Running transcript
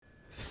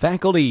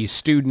Faculty,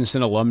 students,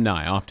 and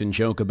alumni often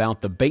joke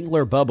about the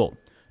Baylor bubble,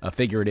 a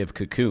figurative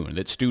cocoon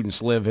that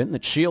students live in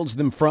that shields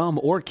them from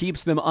or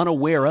keeps them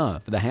unaware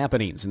of the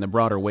happenings in the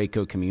broader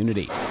Waco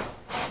community.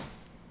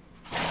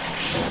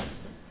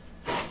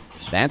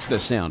 That's the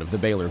sound of the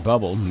Baylor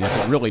bubble,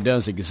 if it really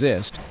does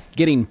exist,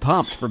 getting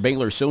popped for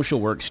Baylor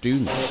social work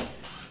students.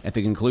 At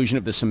the conclusion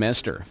of the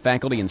semester,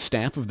 faculty and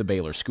staff of the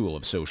Baylor School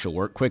of Social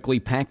Work quickly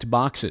packed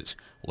boxes,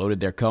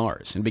 loaded their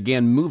cars, and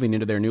began moving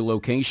into their new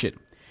location.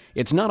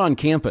 It's not on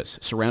campus,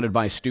 surrounded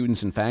by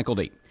students and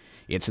faculty.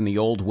 It's in the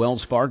old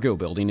Wells Fargo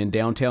building in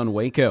downtown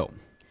Waco.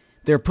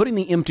 They're putting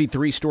the empty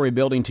 3-story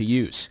building to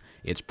use.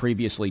 Its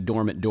previously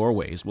dormant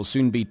doorways will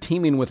soon be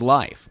teeming with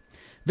life.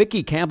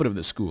 Vicki Cabot of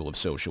the School of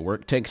Social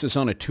Work takes us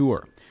on a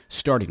tour,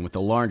 starting with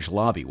the large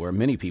lobby where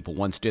many people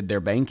once did their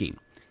banking.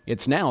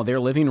 It's now their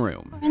living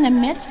room. We're in the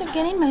midst of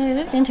getting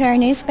moved into our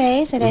new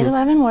space at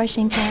 811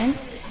 Washington.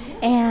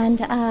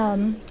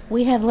 And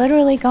we have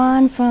literally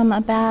gone from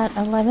about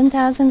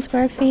 11,000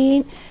 square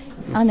feet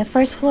on the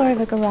first floor of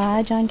a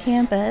garage on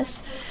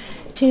campus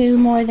to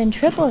more than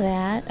triple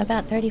that,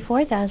 about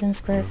 34,000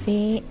 square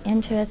feet,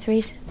 into a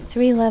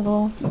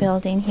three-level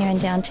building here in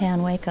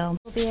downtown Waco.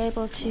 We'll be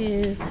able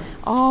to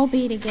all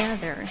be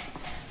together.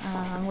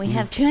 We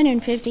have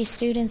 250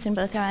 students in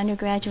both our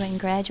undergraduate and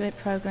graduate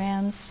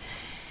programs.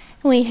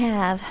 We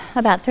have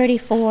about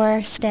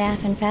 34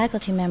 staff and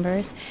faculty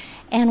members,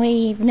 and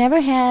we've never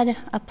had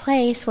a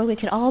place where we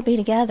could all be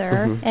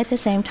together at the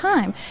same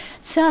time.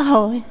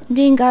 So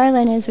Dean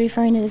Garland is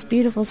referring to this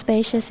beautiful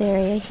spacious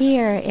area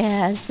here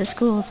as the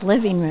school's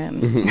living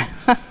room.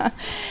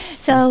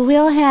 So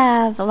we'll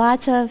have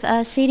lots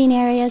of seating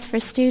areas for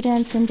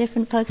students and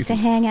different folks to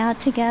hang out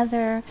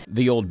together.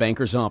 The old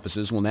banker's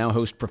offices will now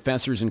host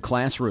professors and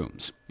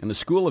classrooms, and the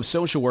School of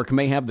Social Work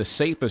may have the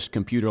safest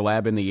computer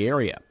lab in the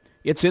area.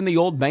 It's in the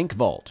old bank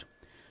vault.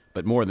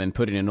 But more than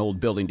putting an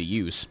old building to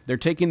use, they're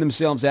taking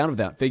themselves out of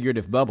that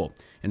figurative bubble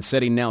and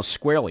setting now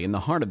squarely in the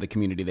heart of the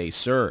community they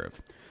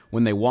serve.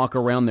 When they walk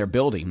around their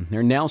building,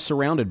 they're now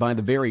surrounded by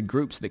the varied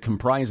groups that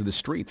comprise the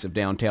streets of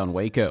downtown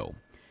Waco.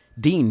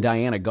 Dean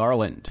Diana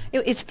Garland.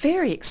 It's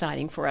very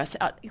exciting for us.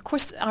 Of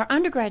course, our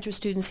undergraduate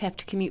students have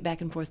to commute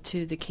back and forth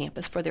to the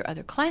campus for their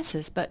other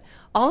classes, but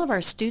all of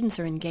our students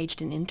are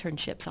engaged in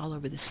internships all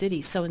over the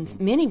city. So in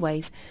many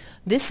ways,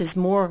 this is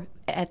more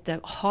at the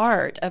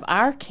heart of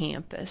our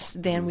campus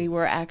than we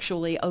were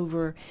actually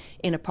over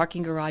in a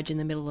parking garage in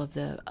the middle of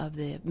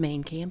the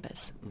main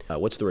campus.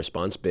 What's the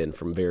response been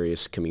from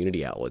various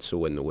community outlets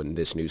when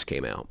this news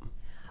came out?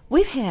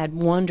 We've had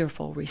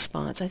wonderful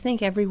response. I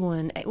think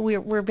everyone,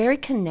 we're very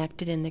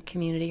connected in the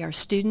community. Our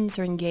students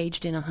are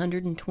engaged in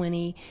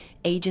 120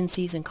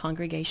 agencies and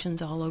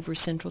congregations all over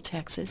Central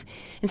Texas.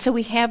 And so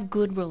we have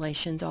good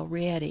relations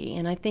already.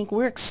 And I think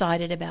we're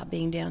excited about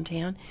being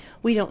downtown.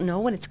 We don't know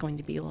what it's going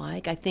to be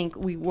like. I think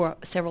we were,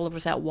 several of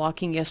us out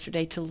walking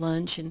yesterday to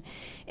lunch and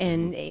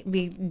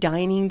be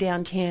dining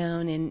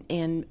downtown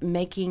and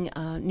making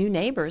new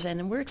neighbors.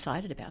 And we're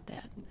excited about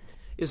that.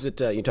 Is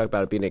it, you talk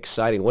about it being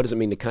exciting, what does it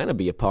mean to kind of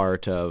be a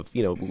part of,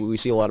 we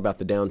see a lot about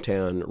the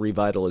downtown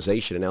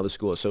revitalization, and now the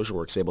School of Social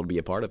Work is able to be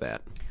a part of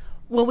that?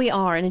 Well, we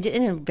are, and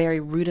in a very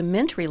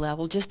rudimentary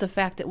level, just the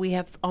fact that we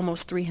have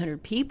almost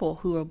 300 people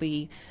who will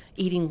be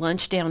eating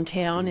lunch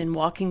downtown and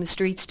walking the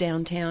streets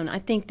downtown, I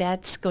think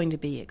that's going to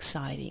be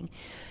exciting.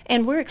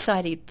 And we're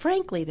excited,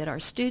 frankly, that our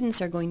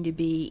students are going to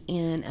be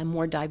in a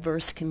more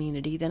diverse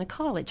community than a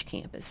college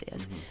campus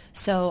is.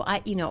 So,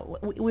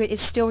 it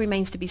still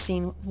remains to be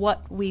seen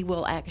what we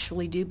will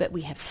actually do, but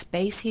we have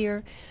space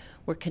here.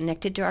 We're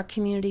connected to our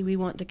community. We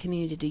want the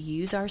community to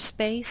use our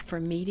space for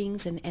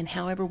meetings and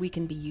however we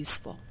can be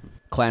useful.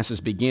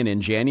 Classes begin in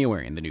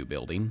January in the new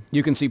building.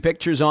 You can see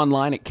pictures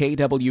online at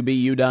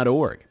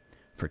KWBU.org.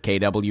 For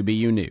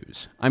KWBU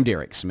News, I'm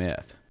Derek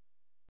Smith.